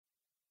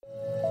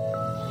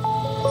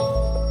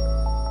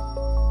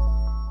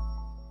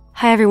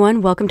Hi,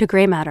 everyone. Welcome to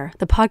Gray Matter,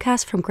 the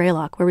podcast from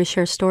Greylock, where we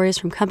share stories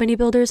from company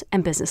builders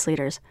and business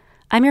leaders.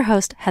 I'm your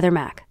host, Heather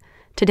Mack.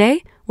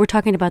 Today, we're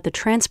talking about the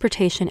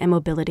transportation and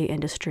mobility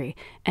industry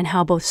and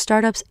how both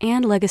startups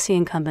and legacy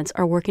incumbents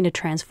are working to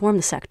transform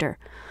the sector.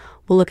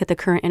 We'll look at the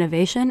current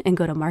innovation and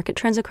go-to-market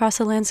trends across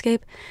the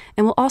landscape,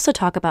 and we'll also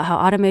talk about how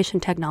automation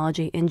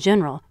technology in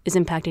general is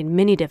impacting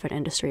many different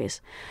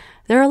industries.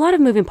 There are a lot of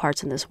moving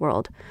parts in this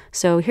world,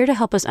 so here to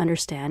help us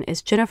understand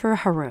is Jennifer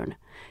Haroon.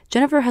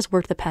 Jennifer has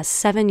worked the past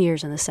 7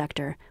 years in the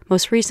sector,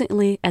 most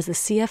recently as the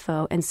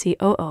CFO and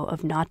COO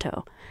of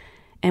NATO.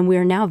 And we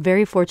are now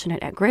very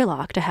fortunate at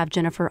Greylock to have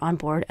Jennifer on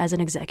board as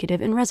an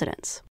executive in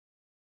residence.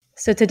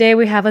 So today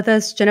we have with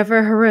us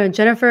Jennifer Haroon.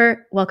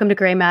 Jennifer, welcome to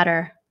Gray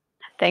Matter.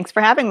 Thanks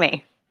for having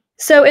me.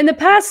 So in the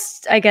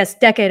past,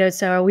 decade or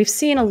so, we've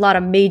seen a lot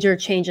of major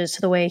changes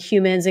to the way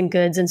humans and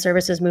goods and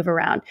services move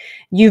around.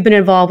 You've been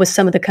involved with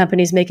some of the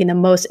companies making the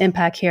most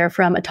impact here,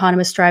 from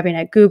autonomous driving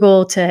at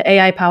Google to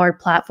AI-powered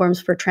platforms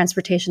for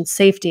transportation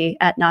safety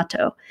at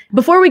NATO.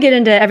 Before we get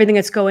into everything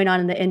that's going on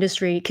in the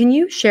industry, can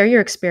you share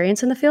your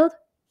experience in the field?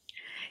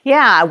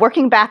 Yeah,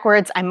 working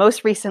backwards, I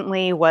most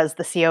recently was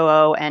the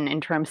COO and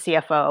interim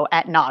CFO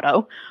at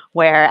NATO,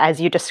 where, as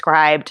you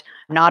described,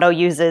 NATO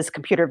uses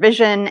computer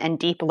vision and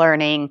deep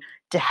learning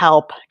to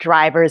help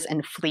drivers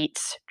and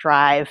fleets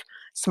drive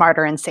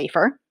smarter and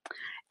safer.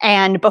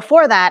 And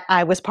before that,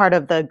 I was part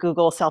of the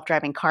Google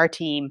self-driving car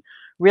team,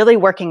 really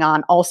working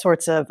on all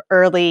sorts of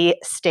early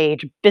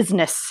stage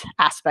business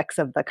aspects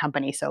of the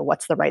company. So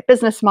what's the right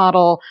business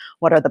model?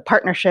 What are the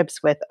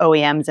partnerships with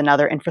OEMs and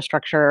other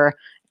infrastructure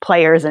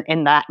players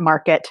in that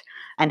market,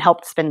 and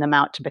helped spin them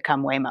out to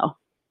become Waymo.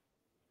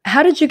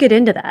 How did you get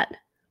into that?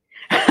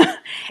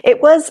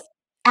 It was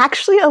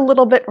actually a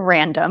little bit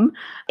random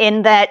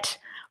in that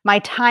my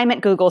time at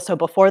Google, so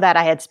before that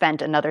I had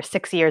spent another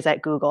 6 years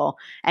at Google.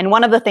 And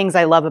one of the things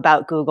I love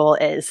about Google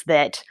is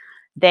that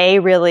they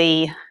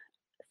really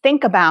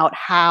think about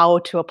how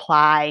to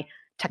apply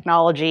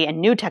technology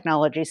and new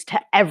technologies to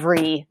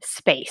every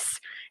space.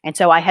 And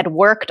so I had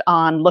worked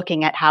on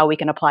looking at how we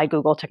can apply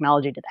Google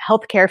technology to the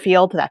healthcare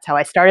field. That's how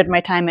I started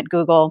my time at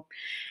Google.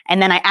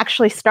 And then I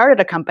actually started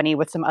a company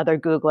with some other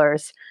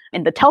Googlers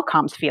in the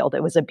telecoms field.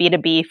 It was a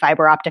B2B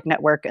fiber optic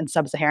network in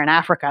sub-Saharan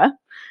Africa.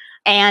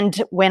 And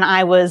when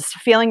I was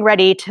feeling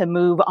ready to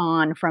move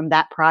on from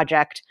that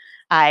project,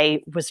 I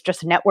was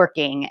just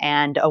networking,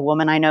 and a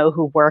woman I know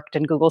who worked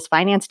in Google's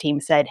finance team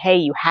said, "Hey,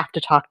 you have to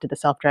talk to the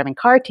self-driving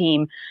car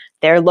team.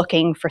 They're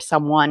looking for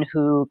someone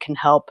who can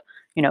help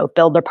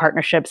build their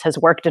partnerships, has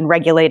worked in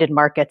regulated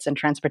markets, and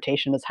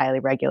transportation is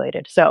highly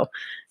regulated." So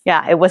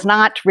yeah, it was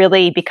not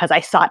really because I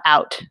sought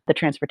out the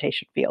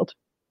transportation field.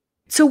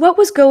 So what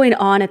was going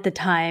on at the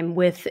time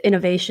with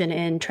innovation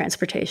in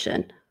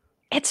transportation?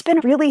 It's been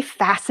really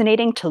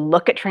fascinating to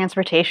look at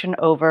transportation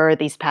over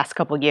these past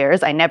couple of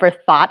years. I never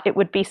thought it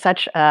would be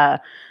such an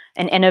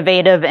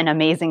innovative and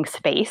amazing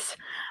space.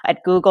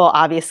 At Google,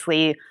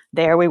 obviously,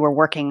 there we were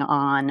working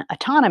on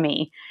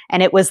autonomy.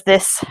 And it was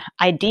this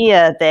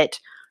idea that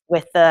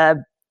with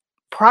the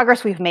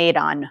progress we've made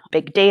on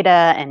big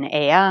data and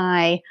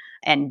AI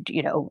and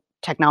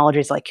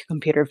technologies like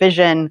computer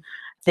vision,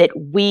 that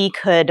we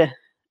could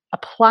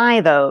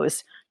apply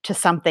those to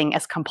something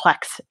as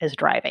complex as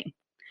driving.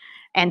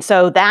 And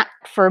so that,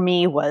 for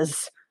me,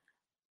 was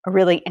a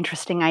really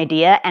interesting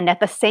idea. And at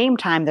the same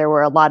time, there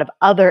were a lot of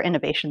other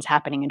innovations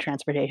happening in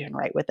transportation,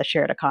 right, with the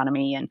shared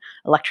economy and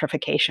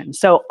electrification.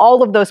 So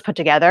all of those put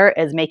together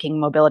is making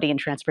mobility and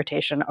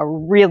transportation a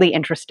really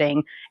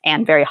interesting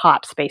and very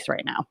hot space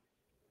right now.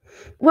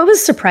 What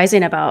was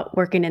surprising about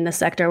working in the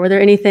sector? Were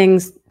there any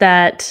things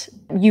that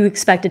you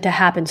expected to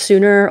happen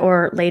sooner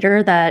or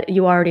later that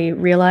you already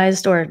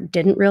realized or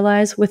didn't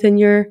realize within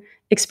your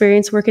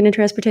experience working in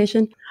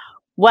transportation?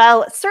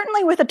 Well,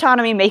 certainly with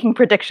autonomy, making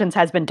predictions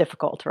has been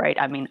difficult, right?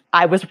 I mean,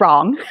 I was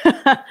wrong.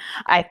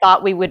 I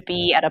thought we would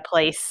be at a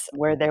place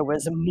where there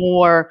was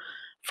more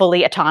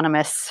fully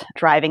autonomous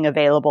driving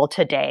available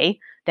today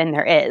than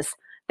there is.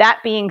 That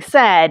being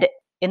said,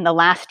 in the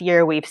last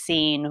year, we've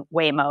seen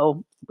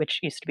Waymo, which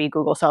used to be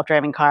Google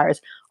self-driving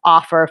cars,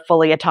 offer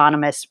fully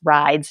autonomous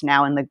rides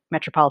now in the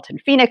metropolitan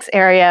Phoenix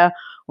area.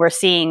 We're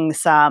seeing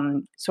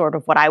some sort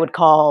of what I would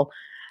call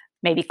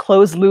maybe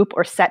closed loop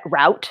or set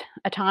route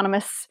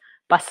autonomous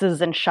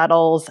buses and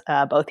shuttles,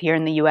 both here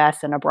in the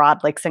US and abroad,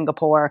 like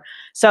Singapore.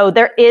 So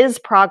there is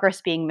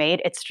progress being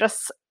made. It's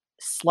just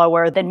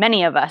slower than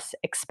many of us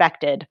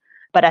expected.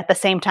 But at the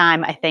same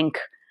time, I think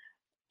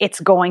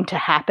it's going to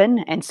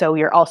happen. And so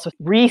you're also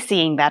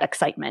re-seeing that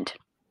excitement.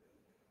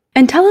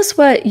 And tell us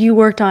what you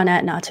worked on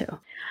at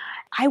NATO.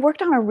 I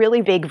worked on a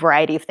really big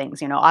variety of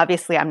things.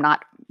 Obviously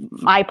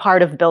my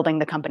part of building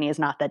the company is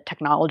not the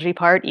technology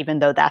part, even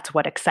though that's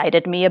what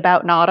excited me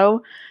about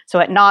NATO. So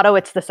at NATO,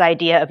 it's this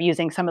idea of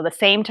using some of the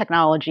same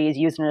technologies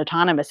used in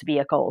autonomous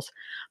vehicles,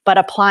 but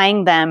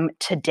applying them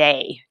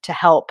today to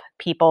help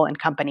people and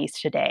companies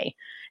today.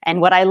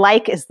 And what I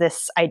like is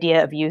this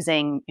idea of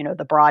using,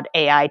 the broad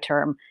AI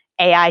term,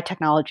 AI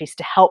technologies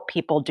to help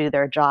people do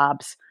their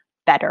jobs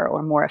better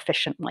or more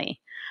efficiently.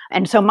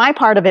 And so my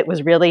part of it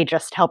was really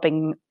just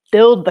helping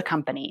build the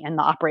company and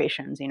the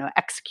operations,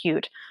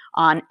 execute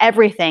on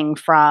everything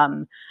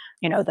from,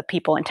 the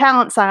people and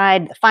talent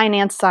side, the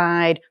finance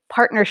side,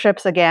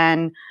 partnerships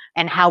again,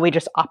 and how we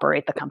just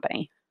operate the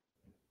company.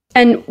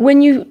 And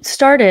when you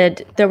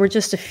started, there were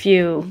just a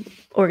few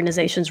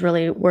organizations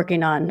really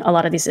working on a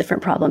lot of these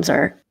different problems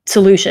or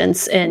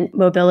solutions in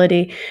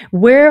mobility.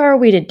 Where are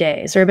we today?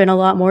 Has there been a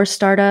lot more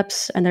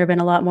startups and there have been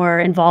a lot more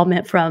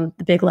involvement from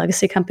the big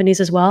legacy companies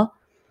as well?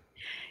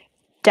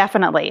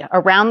 Definitely.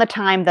 Around the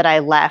time that I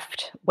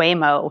left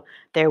Waymo,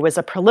 there was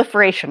a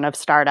proliferation of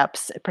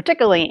startups,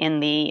 particularly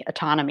in the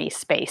autonomy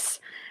space.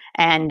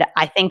 And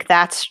I think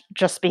that's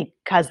just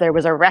because there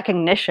was a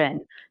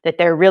recognition that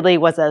there really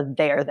was a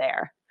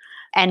there.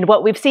 And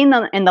what we've seen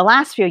in the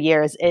last few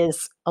years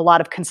is a lot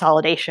of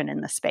consolidation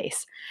in the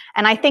space.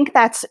 And I think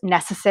that's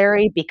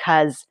necessary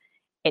because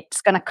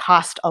it's going to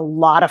cost a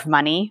lot of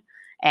money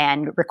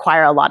and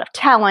require a lot of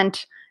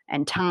talent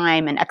and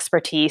time and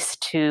expertise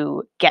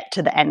to get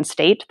to the end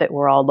state that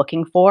we're all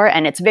looking for.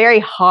 And it's very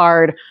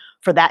hard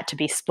for that to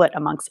be split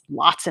amongst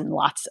lots and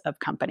lots of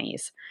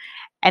companies.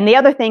 And the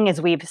other thing is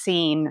we've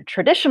seen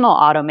traditional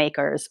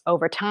automakers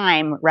over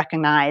time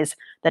recognize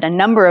that a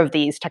number of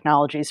these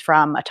technologies,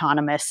 from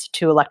autonomous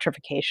to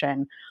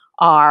electrification,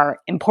 are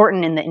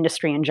important in the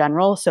industry in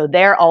general. So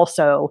they're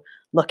also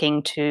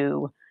looking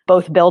to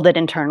both build it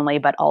internally,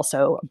 but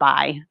also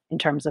buy in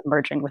terms of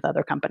merging with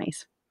other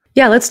companies.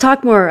 Yeah, let's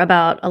talk more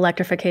about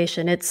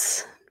electrification.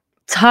 It's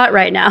hot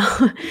right now.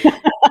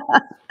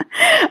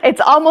 It's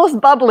almost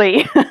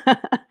bubbly.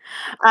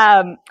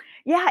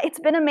 Yeah, it's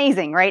been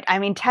amazing, right? I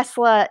mean,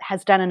 Tesla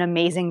has done an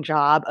amazing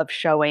job of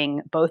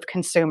showing both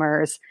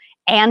consumers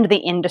and the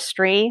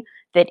industry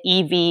that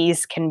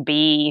EVs can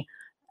be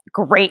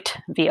great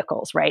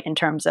vehicles, right? In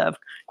terms of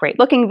great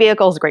looking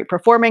vehicles, great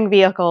performing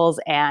vehicles,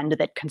 and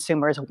that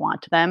consumers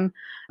want them.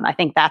 And I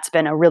think that's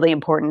been a really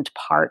important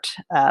part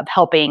of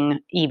helping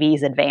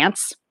EVs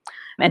advance.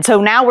 And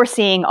so now we're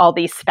seeing all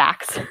these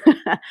SPACs,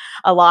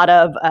 a lot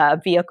of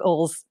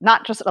vehicles,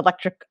 not just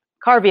electric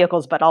car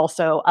vehicles, but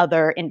also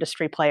other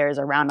industry players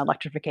around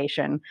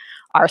electrification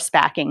are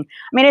SPACing.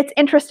 I mean, it's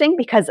interesting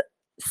because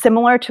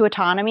similar to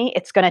autonomy,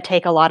 it's going to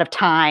take a lot of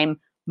time,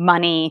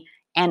 money,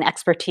 and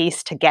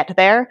expertise to get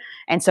there.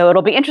 And so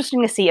it'll be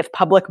interesting to see if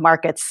public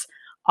markets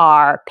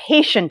are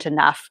patient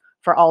enough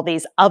for all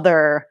these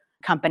other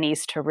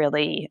companies to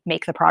really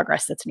make the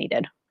progress that's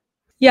needed.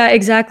 Yeah,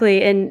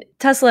 exactly. And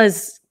Tesla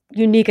is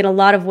unique in a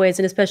lot of ways.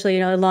 And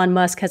especially, Elon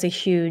Musk has a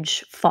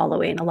huge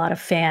following, a lot of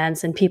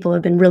fans, and people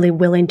have been really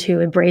willing to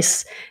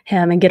embrace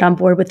him and get on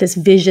board with this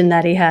vision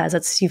that he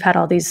has. You've had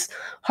all these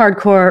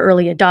hardcore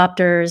early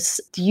adopters.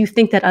 Do you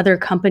think that other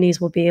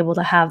companies will be able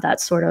to have that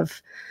sort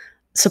of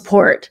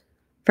support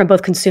from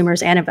both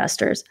consumers and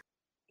investors?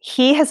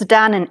 He has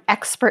done an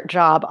expert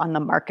job on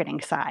the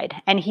marketing side,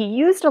 and he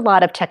used a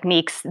lot of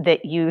techniques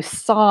that you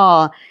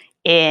saw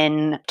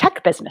in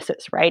tech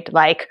businesses, right?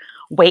 Like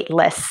wait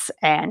lists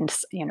and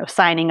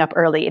signing up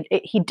early.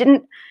 He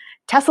didn't.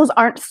 Teslas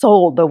aren't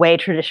sold the way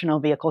traditional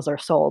vehicles are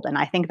sold, and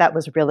I think that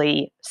was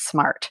really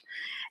smart.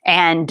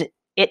 And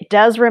it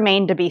does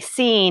remain to be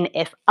seen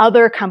if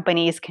other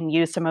companies can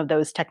use some of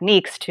those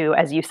techniques to,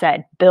 as you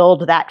said,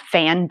 build that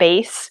fan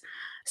base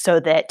so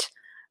that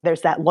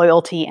there's that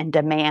loyalty and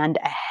demand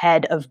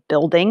ahead of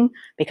building,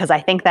 because I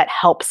think that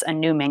helps a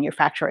new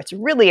manufacturer. It's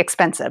really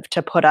expensive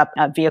to put up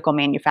a vehicle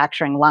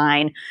manufacturing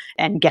line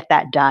and get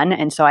that done.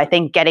 And so I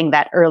think getting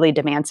that early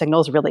demand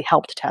signals really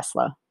helped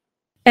Tesla.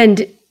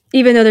 And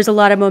even though there's a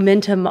lot of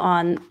momentum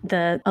on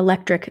the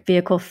electric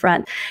vehicle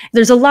front,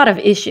 there's a lot of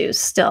issues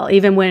still,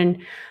 even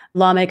when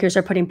lawmakers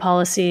are putting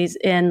policies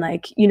in,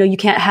 like, you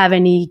can't have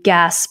any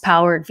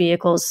gas-powered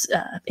vehicles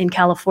in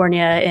California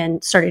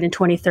and starting in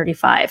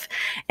 2035.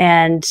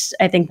 And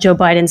I think Joe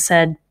Biden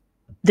said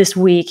this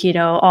week,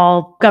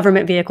 all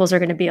government vehicles are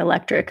going to be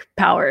electric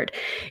powered.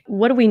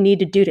 What do we need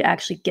to do to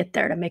actually get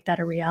there to make that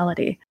a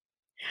reality?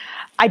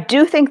 I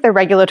do think the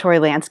regulatory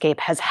landscape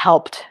has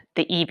helped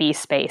the EV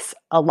space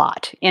a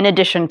lot, in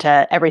addition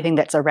to everything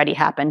that's already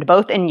happened,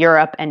 both in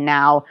Europe and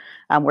now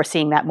we're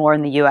seeing that more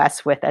in the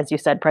US with, as you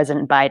said,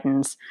 President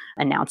Biden's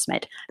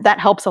announcement. That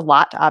helps a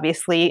lot,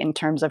 obviously, in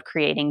terms of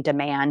creating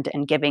demand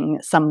and giving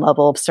some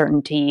level of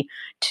certainty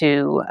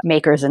to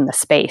makers in the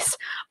space.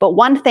 But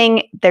one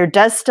thing, there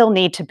does still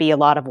need to be a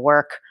lot of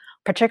work,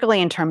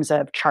 particularly in terms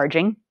of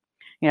charging.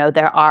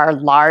 There are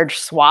large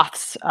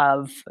swaths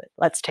of,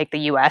 let's take the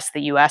US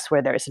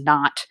where there's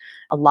not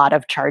a lot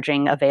of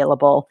charging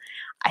available.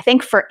 I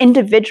think for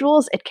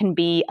individuals, it can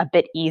be a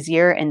bit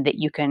easier in that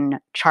you can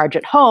charge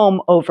at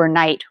home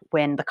overnight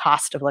when the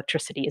cost of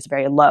electricity is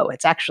very low.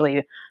 It's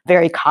actually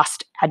very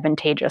cost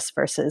advantageous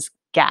versus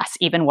gas,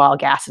 even while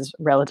gas is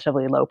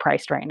relatively low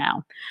priced right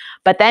now.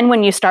 But then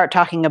when you start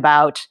talking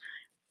about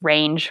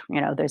range,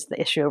 there's the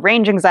issue of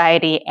range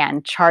anxiety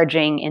and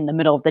charging in the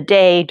middle of the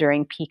day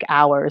during peak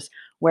hours.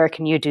 Where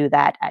can you do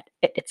that?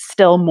 It's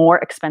still more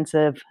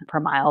expensive per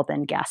mile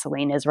than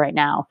gasoline is right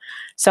now.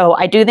 So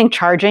I do think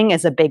charging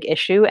is a big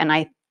issue. And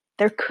I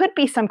there could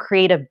be some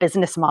creative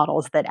business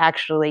models that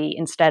actually,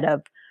 instead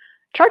of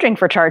charging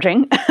for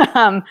charging,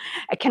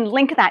 can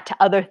link that to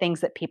other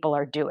things that people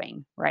are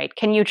doing, right?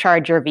 Can you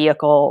charge your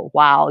vehicle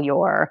while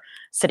you're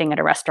sitting at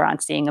a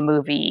restaurant, seeing a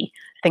movie,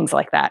 things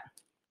like that?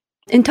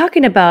 In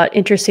talking about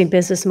interesting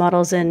business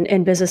models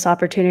and business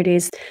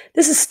opportunities,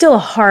 this is still a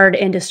hard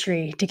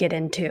industry to get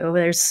into.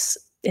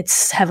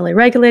 It's heavily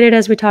regulated,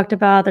 as we talked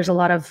about. There's a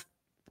lot of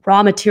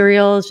raw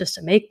materials just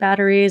to make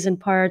batteries and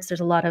parts.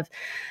 There's a lot of,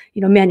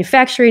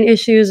 manufacturing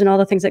issues and all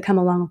the things that come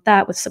along with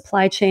that, with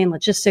supply chain,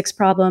 logistics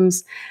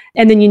problems.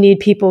 And then you need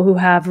people who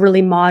have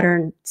really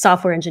modern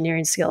software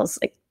engineering skills.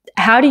 Like,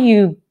 how do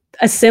you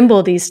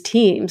assemble these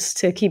teams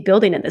to keep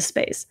building in this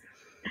space?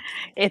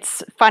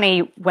 It's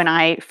funny, when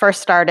I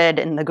first started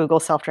in the Google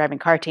self-driving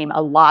car team,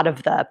 a lot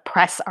of the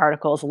press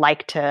articles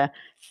like to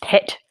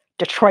pit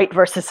Detroit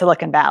versus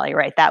Silicon Valley,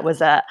 right? That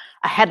was a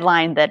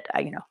headline that,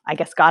 I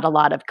guess got a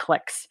lot of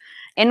clicks.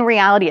 In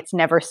reality, it's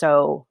never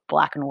so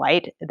black and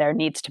white. There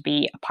needs to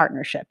be a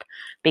partnership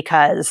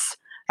because,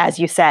 as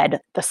you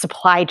said, the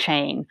supply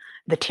chain,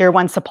 the tier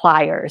one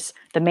suppliers,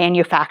 the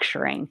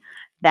manufacturing,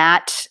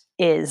 that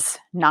is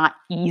not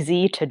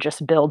easy to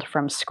just build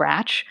from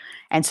scratch.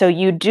 And so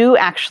you do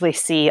actually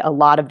see a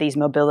lot of these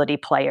mobility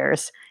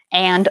players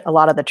and a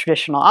lot of the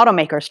traditional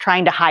automakers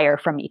trying to hire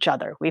from each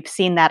other. We've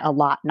seen that a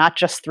lot, not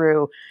just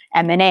through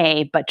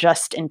M&A, but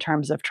just in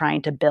terms of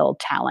trying to build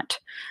talent.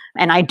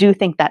 And I do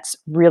think that's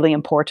really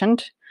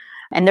important.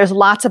 And there's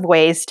lots of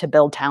ways to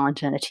build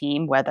talent in a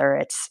team, whether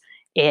it's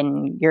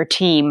in your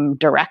team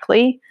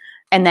directly.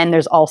 And then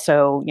there's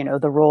also,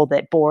 the role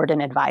that board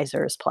and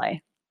advisors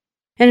play.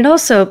 And it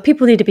also,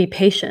 people need to be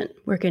patient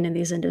working in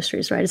these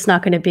industries, right? It's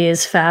not going to be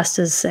as fast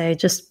as, say,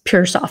 just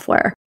pure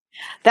software.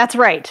 That's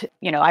right.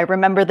 I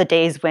remember the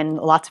days when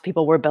lots of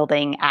people were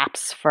building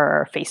apps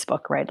for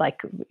Facebook, right?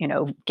 Like,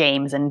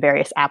 games and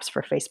various apps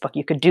for Facebook.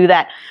 You could do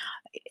that,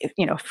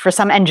 for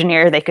some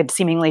engineer, they could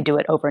seemingly do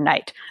it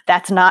overnight.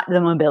 That's not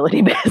the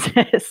mobility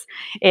business.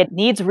 It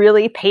needs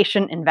really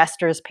patient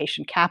investors,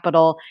 patient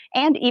capital,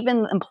 and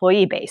even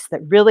employee base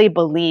that really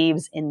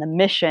believes in the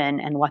mission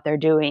and what they're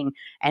doing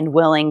and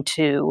willing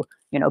to,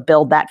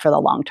 build that for the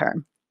long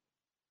term.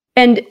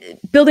 And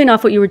building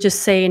off what you were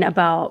just saying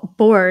about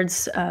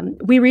boards,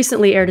 we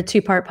recently aired a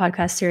 2-part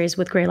podcast series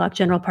with Greylock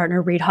general partner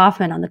Reid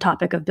Hoffman on the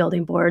topic of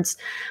building boards.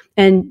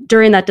 And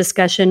during that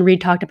discussion, Reid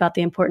talked about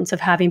the importance of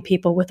having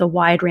people with a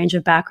wide range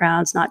of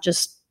backgrounds, not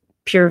just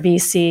pure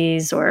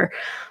VCs or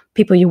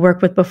people you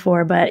worked with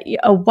before, but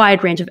a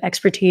wide range of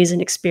expertise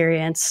and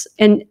experience.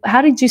 And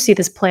how did you see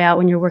this play out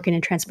when you're working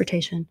in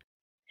transportation?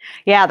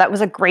 Yeah, that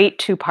was a great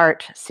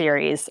 2-part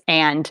series.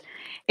 And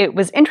it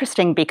was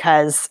interesting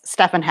because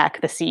Stefan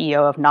Heck, the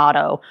CEO of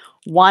Notto,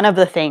 one of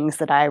the things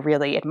that I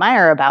really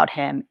admire about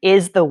him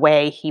is the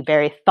way he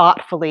very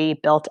thoughtfully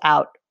built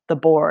out the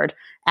board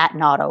at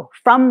Notto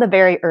from the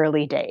very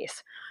early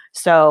days.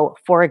 So,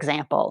 for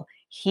example,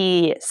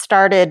 he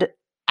started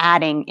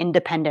adding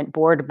independent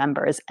board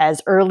members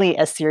as early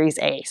as Series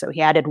A. So he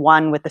added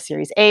one with the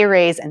Series A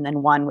raise and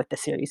then one with the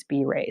Series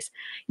B raise.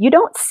 You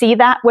don't see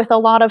that with a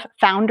lot of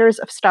founders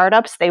of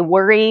startups. They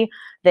worry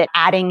that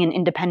adding an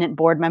independent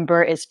board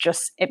member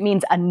it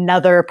means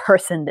another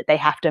person that they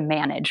have to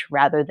manage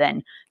rather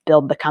than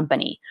build the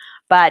company.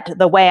 But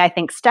the way I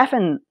think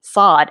Stefan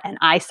saw it, and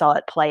I saw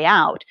it play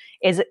out,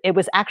 is it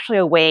was actually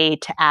a way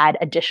to add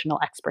additional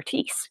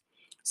expertise.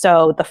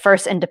 So the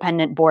first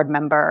independent board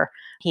member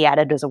he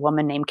added was a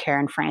woman named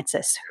Karen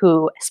Francis,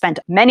 who spent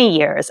many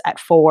years at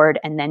Ford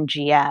and then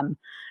GM,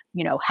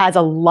 has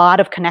a lot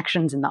of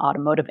connections in the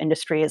automotive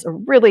industry, is a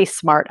really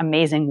smart,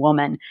 amazing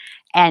woman.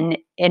 And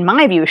in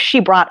my view, she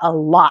brought a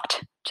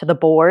lot to the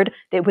board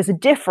that was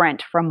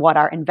different from what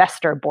our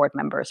investor board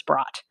members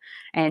brought.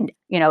 And,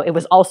 it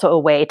was also a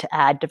way to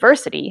add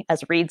diversity.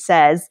 As Reid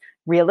says,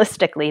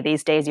 realistically,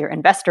 these days, your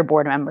investor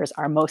board members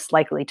are most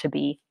likely to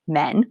be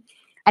men.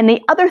 And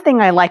the other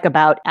thing I like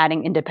about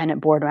adding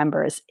independent board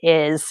members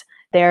is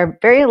they're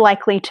very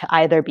likely to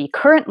either be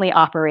currently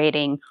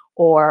operating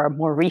or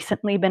more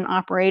recently been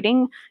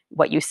operating.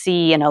 What you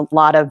see in a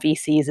lot of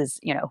VCs is,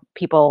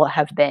 people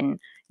have been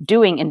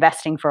doing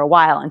investing for a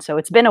while. And so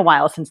it's been a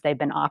while since they've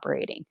been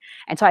operating.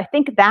 And so I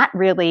think that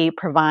really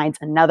provides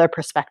another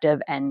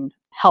perspective and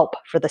help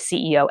for the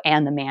CEO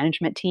and the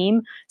management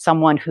team,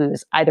 someone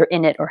who's either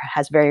in it or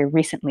has very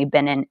recently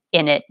been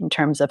in it in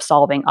terms of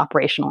solving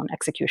operational and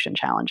execution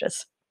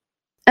challenges.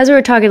 As we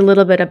were talking a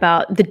little bit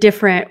about the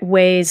different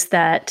ways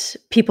that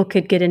people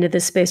could get into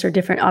this space or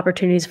different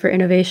opportunities for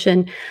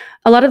innovation,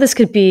 a lot of this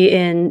could be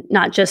in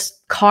not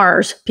just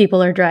cars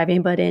people are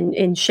driving, but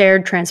in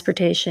shared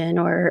transportation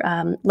or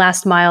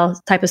last mile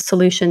type of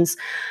solutions.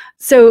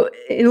 So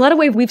in a lot of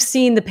ways, we've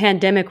seen the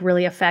pandemic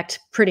really affect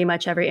pretty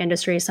much every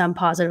industry, some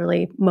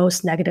positively,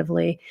 most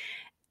negatively.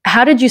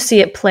 How did you see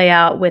it play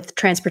out with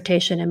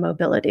transportation and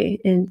mobility,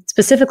 and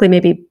specifically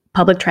maybe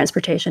public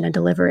transportation and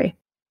delivery?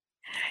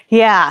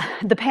 Yeah,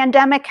 the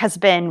pandemic has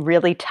been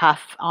really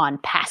tough on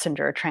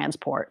passenger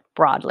transport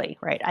broadly,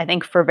 right? I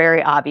think for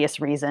very obvious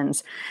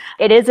reasons.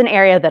 It is an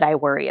area that I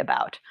worry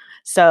about.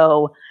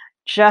 So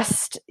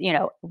just,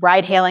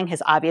 ride hailing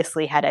has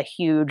obviously had a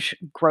huge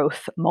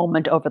growth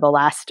moment over the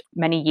last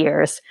many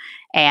years,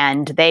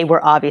 and they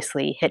were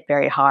obviously hit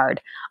very hard.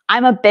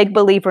 I'm a big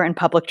believer in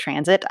public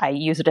transit. I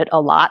used it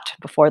a lot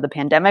before the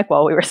pandemic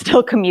while we were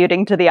still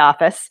commuting to the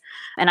office.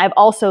 And I've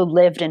also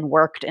lived and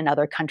worked in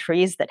other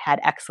countries that had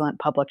excellent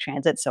public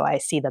transit, so I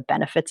see the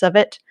benefits of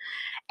it.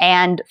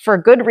 And for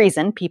good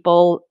reason,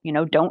 people,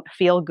 don't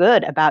feel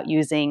good about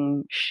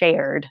using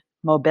shared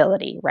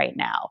mobility right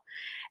now.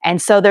 And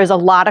so there's a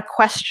lot of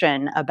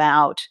question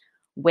about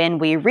when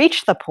we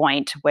reach the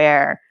point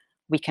where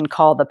we can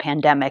call the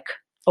pandemic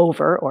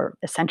over or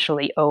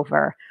essentially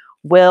over,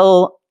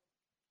 will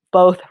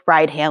both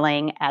ride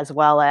hailing as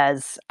well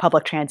as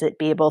public transit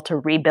be able to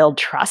rebuild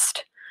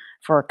trust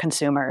for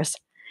consumers?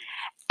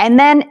 And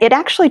then it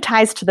actually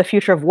ties to the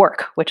future of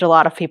work, which a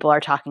lot of people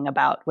are talking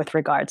about with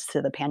regards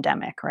to the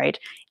pandemic, right?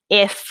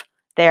 If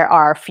there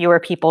are fewer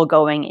people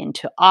going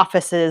into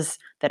offices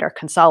that are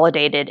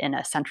consolidated in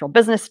a central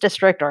business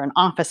district or an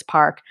office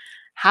park,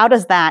 how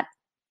does that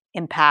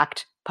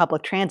impact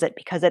public transit?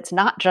 Because it's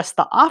not just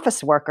the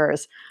office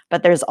workers,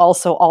 but there's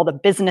also all the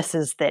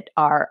businesses that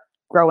are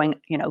growing,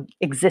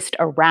 exist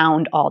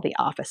around all the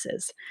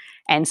offices.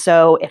 And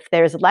so if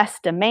there's less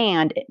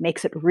demand, it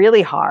makes it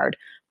really hard.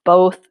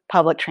 Both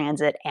public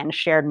transit and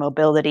shared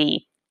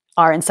mobility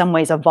are in some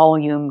ways a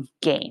volume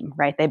game,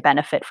 right? They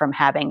benefit from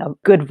having a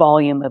good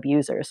volume of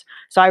users.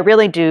 So I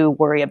really do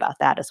worry about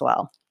that as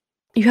well.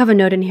 You have a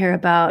note in here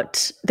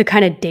about the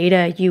kind of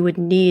data you would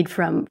need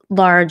from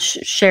large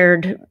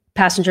shared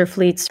passenger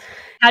fleets.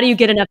 How do you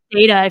get enough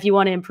data if you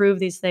want to improve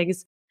these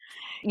things?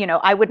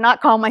 I would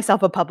not call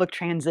myself a public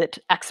transit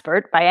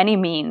expert by any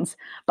means,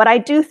 but I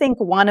do think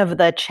one of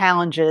the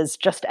challenges,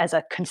 just as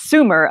a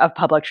consumer of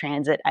public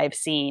transit, I've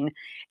seen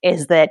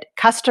is that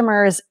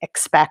customers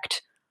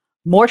expect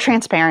more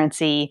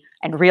transparency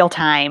and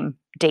real-time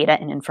data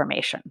and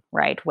information,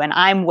 right? When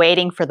I'm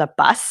waiting for the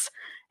bus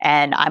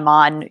and I'm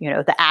on,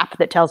 the app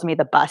that tells me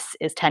the bus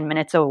is 10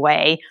 minutes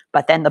away,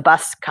 but then the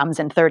bus comes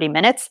in 30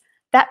 minutes,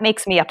 that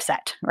makes me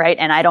upset, right?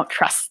 And I don't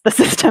trust the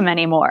system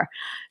anymore.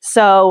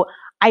 So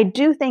I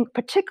do think,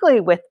 particularly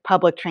with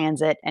public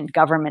transit and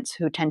governments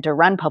who tend to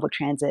run public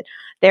transit,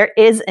 there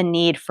is a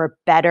need for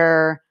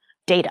better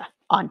data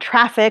on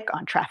traffic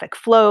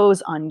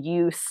flows, on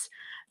use.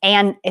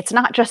 And it's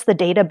not just the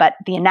data, but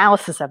the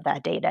analysis of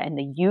that data and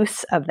the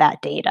use of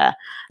that data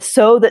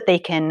so that they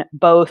can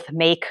both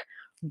make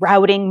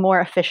routing more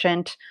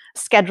efficient,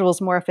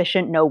 schedules more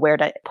efficient, know where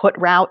to put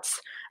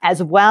routes,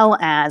 as well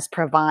as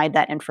provide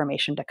that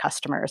information to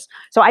customers.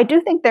 So I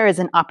do think there is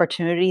an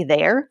opportunity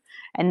there.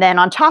 And then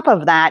on top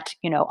of that,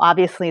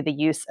 obviously the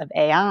use of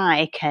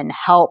AI can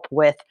help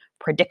with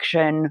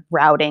prediction,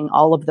 routing,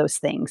 all of those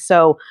things.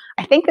 So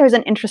I think there's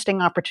an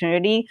interesting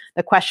opportunity.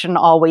 The question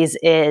always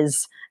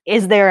is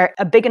there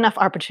a big enough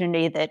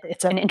opportunity that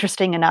it's an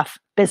interesting enough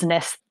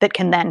business that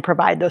can then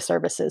provide those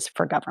services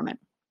for government?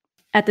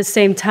 At the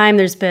same time,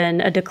 there's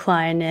been a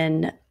decline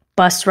in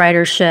bus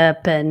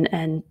ridership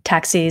and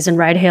taxis and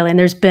ride hailing.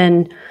 There's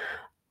been,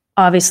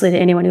 obviously, to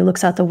anyone who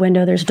looks out the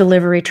window, there's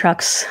delivery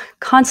trucks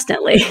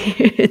constantly.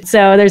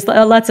 So there's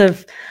lots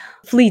of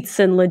fleets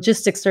and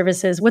logistics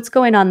services. What's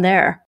going on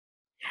there?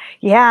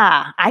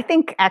 Yeah, I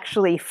think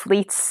actually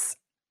fleets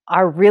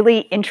are really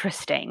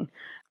interesting.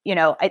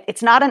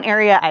 It's not an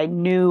area I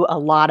knew a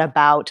lot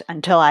about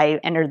until I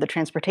entered the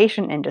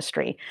transportation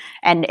industry.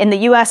 And in the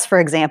US,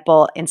 for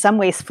example, in some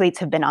ways, fleets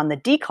have been on the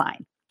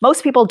decline.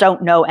 Most people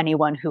don't know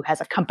anyone who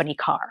has a company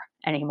car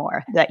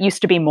anymore. That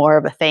used to be more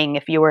of a thing.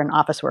 If you were an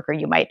office worker,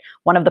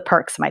 one of the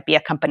perks might be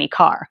a company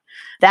car.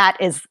 That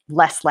is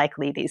less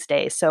likely these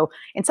days. So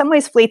in some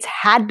ways, fleets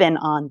had been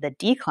on the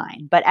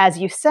decline. But as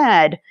you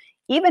said,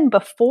 even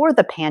before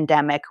the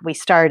pandemic, we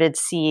started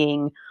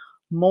seeing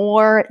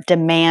more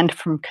demand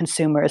from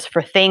consumers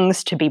for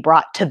things to be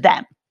brought to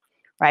them,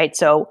 right?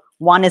 So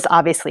one is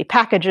obviously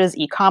packages.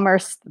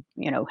 E-commerce,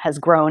 has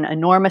grown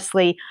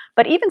enormously,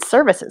 but even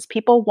services.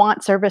 People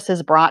want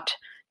services brought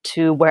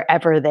to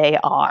wherever they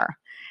are.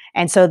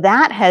 And so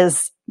that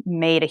has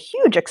made a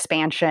huge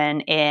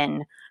expansion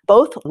in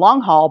both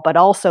long haul, but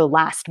also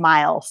last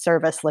mile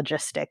service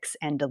logistics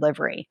and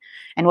delivery.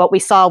 And what we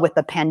saw with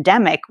the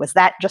pandemic was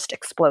that just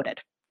exploded.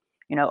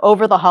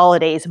 Over the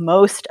holidays,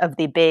 most of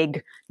the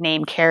big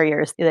name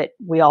carriers that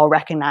we all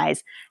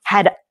recognize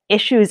had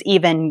issues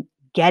even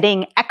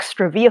getting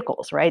extra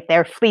vehicles, right?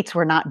 Their fleets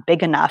were not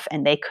big enough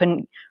and they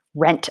couldn't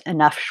rent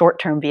enough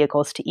short-term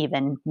vehicles to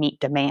even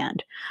meet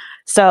demand.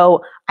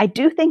 So I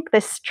do think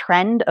this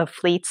trend of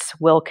fleets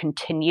will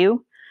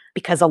continue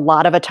because a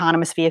lot of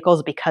autonomous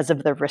vehicles, because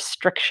of the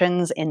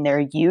restrictions in their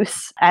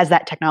use as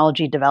that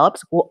technology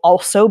develops, will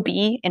also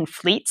be in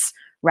fleets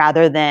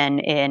rather than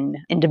in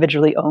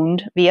individually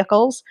owned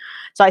vehicles.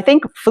 So I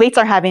think fleets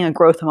are having a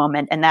growth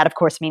moment, and that, of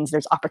course, means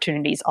there's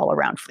opportunities all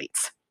around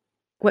fleets.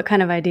 What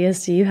kind of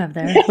ideas do you have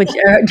there?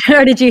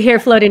 Or did you hear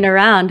floating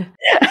around?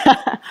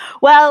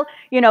 Well,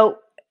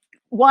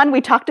 one, we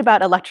talked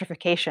about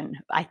electrification.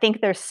 I think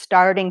there's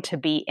starting to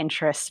be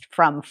interest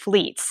from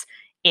fleets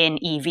in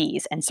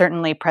EVs, and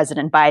certainly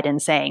President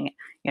Biden saying,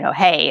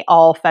 hey,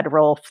 all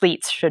federal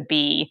fleets should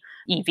be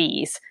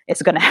EVs,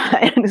 it's going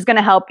to it's going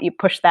to help you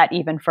push that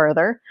even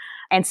further.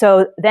 And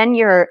so then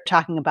you're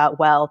talking about,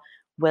 well,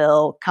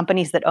 will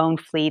companies that own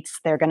fleets,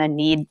 they're going to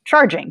need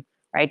charging,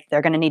 right?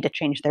 They're going to need to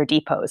change their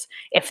depots.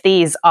 If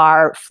these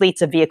are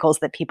fleets of vehicles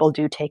that people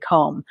do take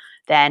home,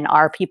 then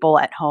are people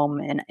at home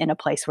in a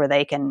place where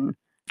they can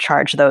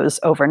charge those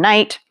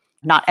overnight?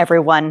 Not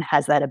everyone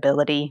has that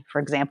ability. For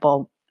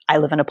example, I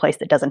live in a place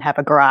that doesn't have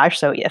a garage.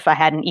 So if I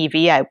had an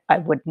EV, I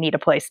would need a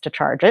place to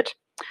charge it.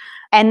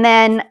 And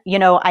then,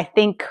 I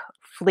think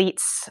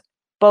fleets,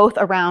 both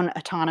around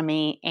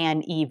autonomy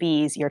and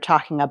EVs, you're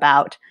talking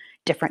about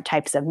different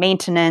types of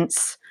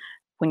maintenance.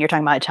 When you're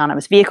talking about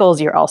autonomous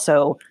vehicles, you're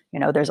also,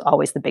 there's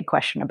always the big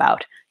question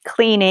about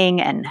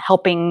cleaning and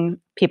helping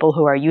people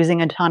who are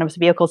using autonomous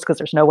vehicles because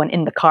there's no one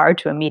in the car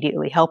to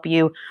immediately help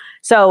you.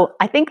 So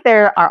I think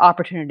there are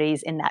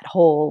opportunities in that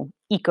whole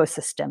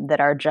ecosystem that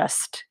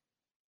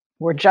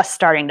we're just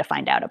starting to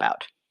find out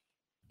about.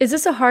 Is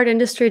this a hard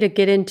industry to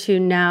get into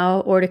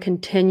now or to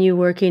continue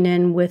working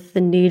in with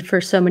the need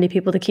for so many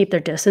people to keep their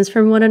distance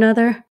from one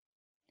another?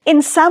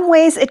 In some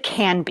ways, it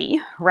can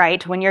be,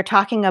 right? When you're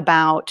talking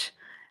about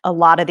a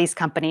lot of these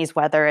companies,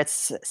 whether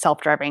it's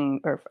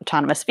self-driving or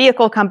autonomous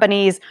vehicle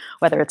companies,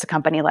 whether it's a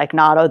company like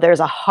Notto, there's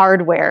a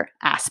hardware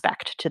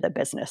aspect to the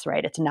business,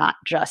 right? It's not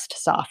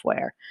just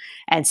software.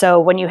 And so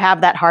when you have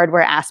that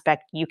hardware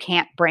aspect, you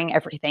can't bring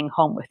everything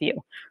home with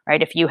you,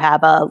 right? If you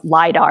have a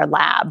LiDAR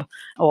lab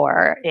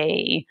or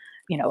a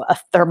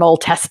thermal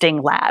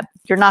testing lab,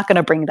 you're not going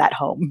to bring that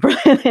home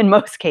in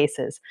most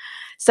cases.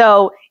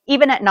 So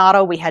even at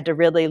Notto, we had to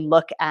really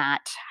look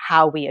at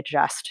how we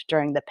adjust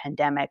during the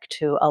pandemic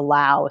to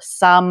allow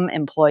some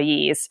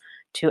employees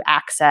to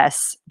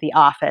access the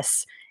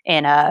office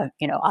in a,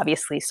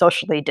 obviously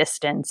socially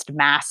distanced,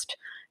 masked,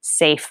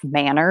 safe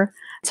manner.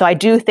 So I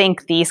do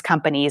think these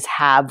companies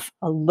have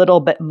a little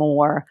bit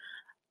more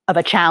of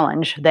a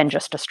challenge than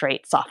just a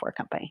straight software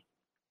company.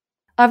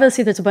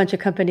 Obviously, there's a bunch of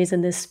companies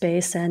in this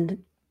space, and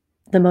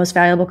the most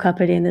valuable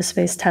company in this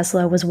space,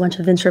 Tesla, was once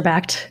a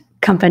venture-backed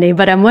company.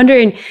 But I'm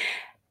wondering,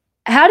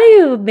 how do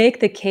you make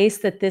the case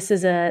that this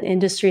is an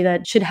industry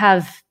that should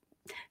have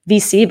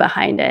VC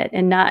behind it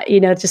and not,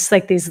 just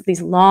like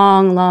these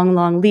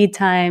long lead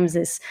times,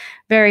 this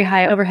very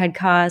high overhead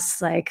costs?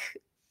 Like,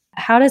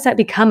 how does that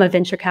become a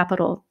venture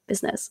capital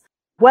business?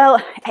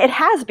 Well, it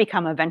has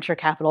become a venture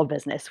capital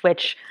business,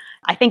 which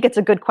I think it's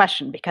a good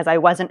question because I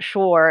wasn't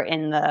sure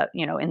in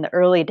the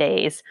early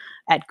days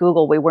at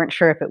Google, we weren't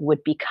sure if it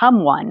would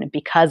become one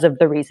because of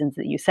the reasons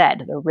that you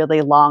said, the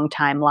really long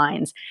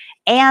timelines.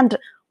 And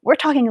we're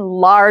talking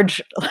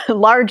large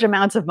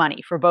amounts of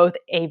money for both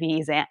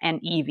AVs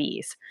and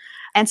EVs.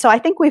 And so I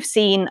think we've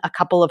seen a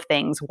couple of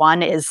things.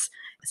 One is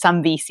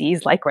some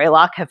VCs like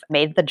Greylock have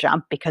made the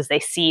jump because they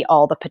see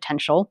all the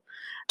potential.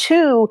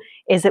 Two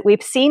is that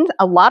we've seen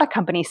a lot of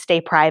companies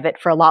stay private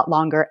for a lot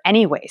longer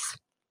anyways,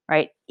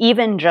 right?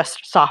 Even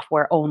just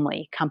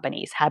software-only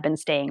companies have been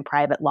staying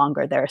private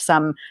longer. There are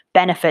some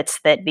benefits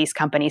that these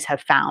companies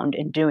have found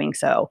in doing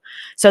so.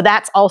 So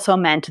that's also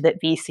meant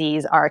that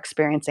VCs are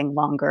experiencing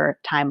longer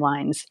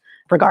timelines,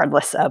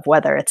 regardless of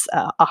whether it's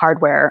a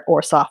hardware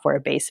or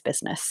software-based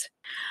business.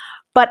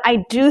 But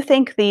I do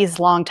think these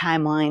long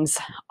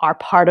timelines are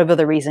part of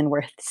the reason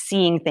we're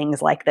seeing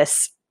things like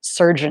this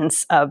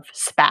surgence of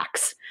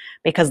SPACs,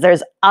 because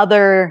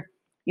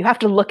you have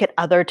to look at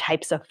other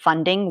types of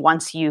funding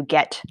once you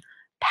get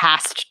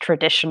past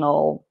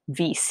traditional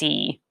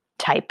VC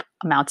type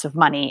amounts of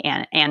money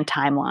and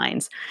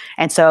timelines.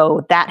 And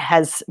so that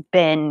has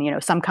been,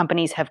 some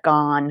companies have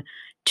gone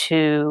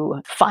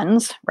to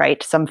funds,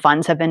 right? Some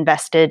funds have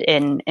invested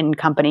in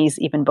companies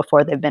even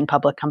before they've been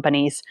public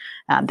companies.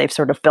 They've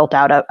sort of built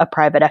out a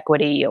private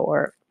equity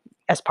or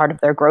as part of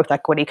their growth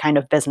equity kind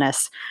of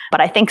business.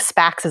 But I think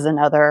SPACs is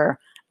another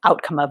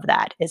outcome of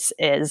that. Is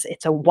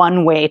it's a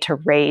one way to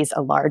raise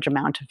a large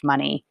amount of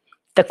money.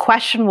 The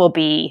question will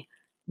be,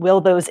 will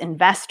those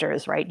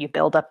investors, right? You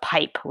build a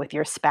pipe with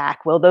your SPAC.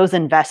 Will those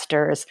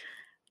investors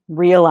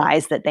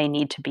realize that they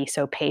need to be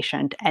so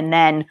patient? And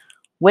then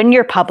when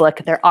you're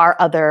public, there are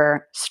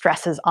other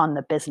stresses on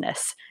the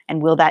business.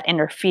 And will that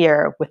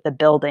interfere with the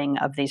building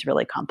of these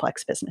really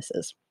complex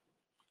businesses?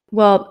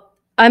 Well,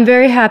 I'm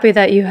very happy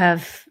that you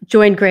have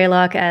joined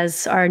Greylock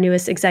as our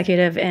newest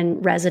executive in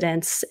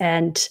residence.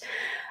 And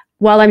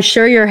while I'm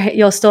sure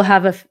you'll still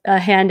have a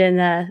hand in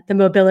the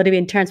mobility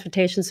and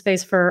transportation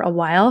space for a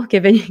while,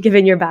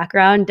 given your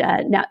background,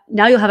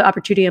 now you'll have an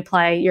opportunity to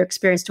apply your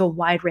experience to a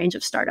wide range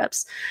of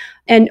startups.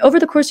 And over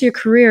the course of your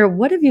career,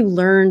 what have you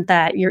learned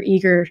that you're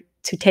eager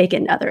to take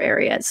in other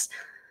areas?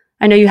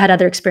 I know you had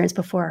other experience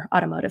before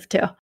automotive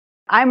too.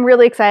 I'm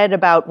really excited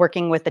about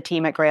working with the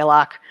team at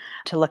Greylock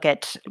to look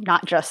at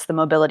not just the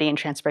mobility and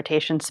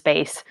transportation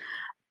space,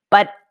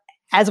 but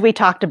as we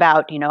talked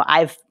about,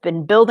 I've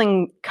been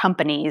building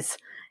companies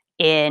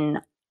in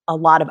a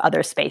lot of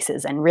other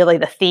spaces. And really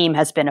the theme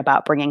has been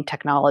about bringing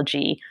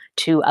technology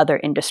to other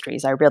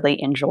industries. I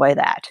really enjoy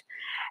that.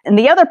 And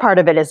the other part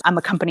of it is I'm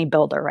a company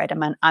builder, right?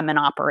 I'm an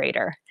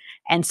operator.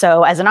 And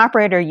so as an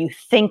operator, you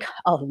think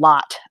a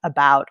lot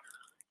about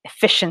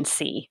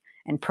efficiency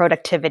and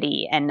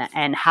productivity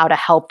and how to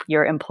help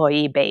your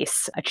employee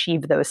base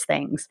achieve those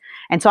things.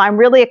 And so I'm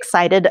really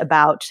excited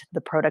about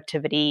the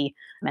productivity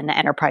and the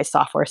enterprise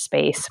software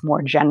space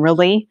more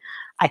generally.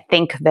 I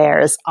think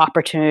there's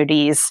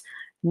opportunities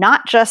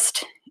not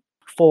just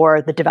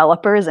for the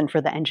developers and for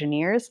the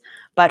engineers,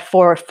 but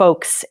for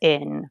folks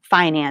in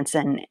finance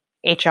and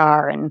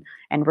HR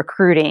and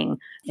recruiting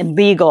and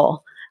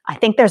legal. I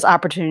think there's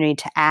opportunity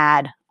to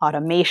add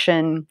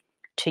automation,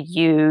 to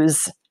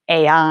use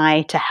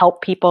AI to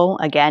help people,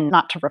 again,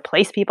 not to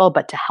replace people,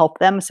 but to help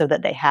them so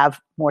that they have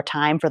more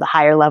time for the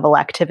higher level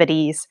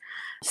activities.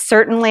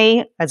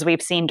 Certainly, as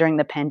we've seen during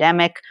the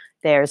pandemic,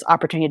 there's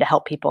opportunity to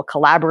help people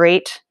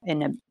collaborate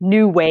in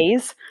new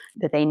ways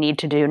that they need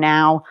to do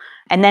now.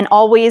 And then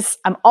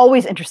I'm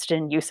always interested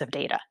in use of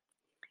data.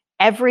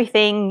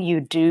 Everything you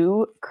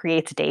do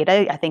creates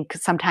data. I think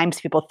sometimes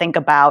people think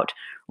about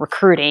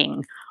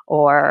recruiting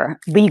or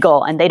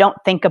legal, and they don't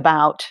think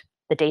about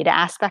the data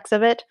aspects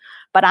of it.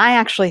 But I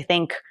actually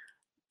think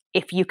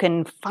if you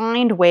can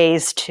find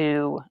ways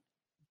to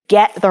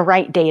get the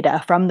right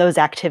data from those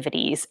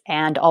activities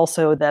and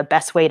also the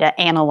best way to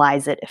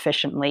analyze it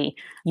efficiently,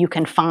 you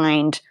can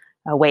find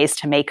ways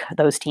to make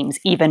those teams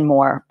even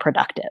more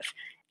productive.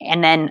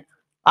 And then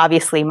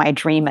obviously my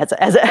dream as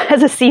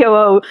a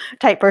COO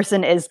type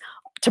person is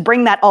to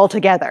bring that all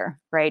together,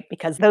 right?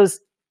 Because those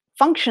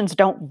functions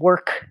don't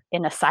work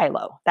in a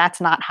silo. That's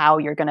not how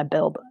you're going to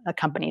build a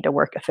company to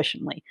work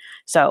efficiently.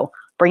 So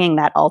bringing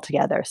that all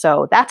together.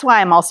 So that's why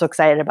I'm also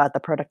excited about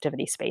the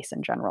productivity space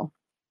in general.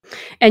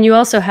 And you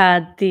also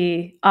had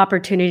the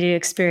opportunity to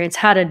experience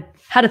how to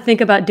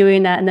think about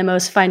doing that in the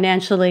most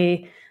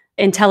financially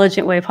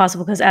intelligent way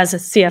possible, because as a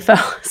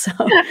CFO, so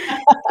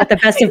at the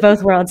best of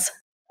both worlds.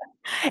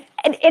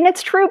 And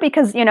it's true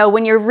because,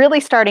 when you're really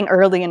starting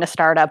early in a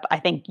startup, I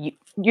think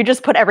you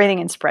just put everything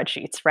in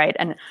spreadsheets, right?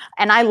 And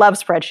I love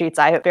spreadsheets.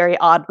 I very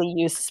oddly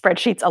use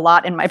spreadsheets a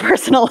lot in my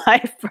personal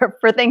life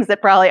for things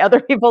that probably other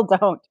people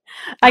don't.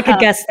 I could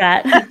guess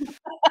that.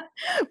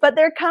 But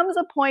there comes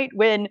a point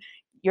when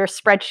your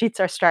spreadsheets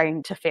are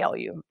starting to fail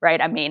you,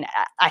 right? I mean,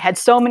 I had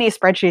so many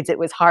spreadsheets, it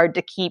was hard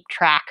to keep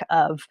track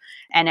of.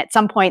 And at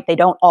some point, they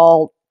don't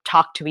all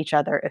talk to each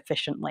other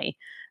efficiently.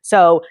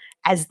 So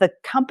as the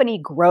company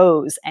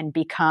grows and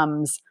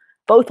becomes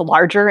both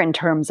larger in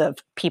terms of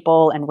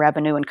people and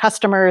revenue and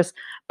customers,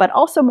 but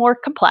also more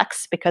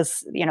complex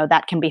because,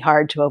 that can be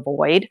hard to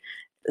avoid,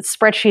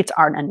 spreadsheets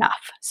aren't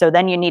enough. So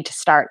then you need to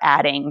start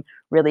adding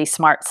really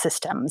smart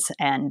systems.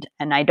 And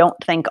I don't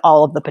think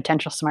all of the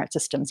potential smart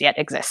systems yet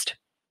exist.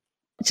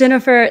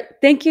 Jennifer,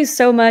 thank you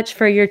so much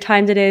for your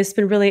time today. It's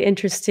been really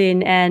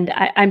interesting. And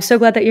I'm so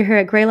glad that you're here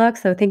at Greylock.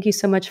 So thank you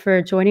so much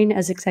for joining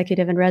as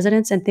executive in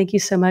residence. And thank you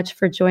so much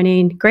for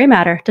joining Grey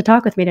Matter to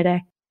talk with me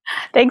today.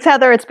 Thanks,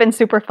 Heather. It's been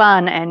super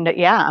fun. And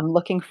yeah, I'm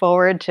looking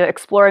forward to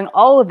exploring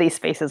all of these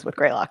spaces with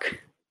Greylock.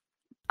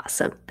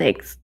 Awesome.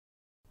 Thanks.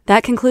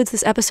 That concludes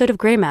this episode of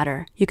Grey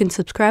Matter. You can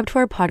subscribe to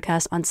our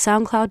podcast on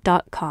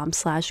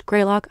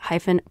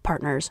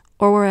soundcloud.com/greylock-partners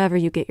or wherever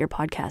you get your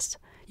podcasts.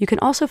 You can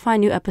also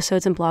find new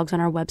episodes and blogs on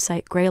our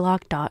website,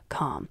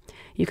 greylock.com.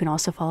 You can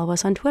also follow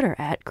us on Twitter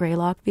at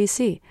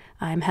GreylockVC.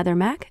 I'm Heather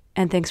Mack,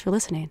 and thanks for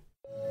listening.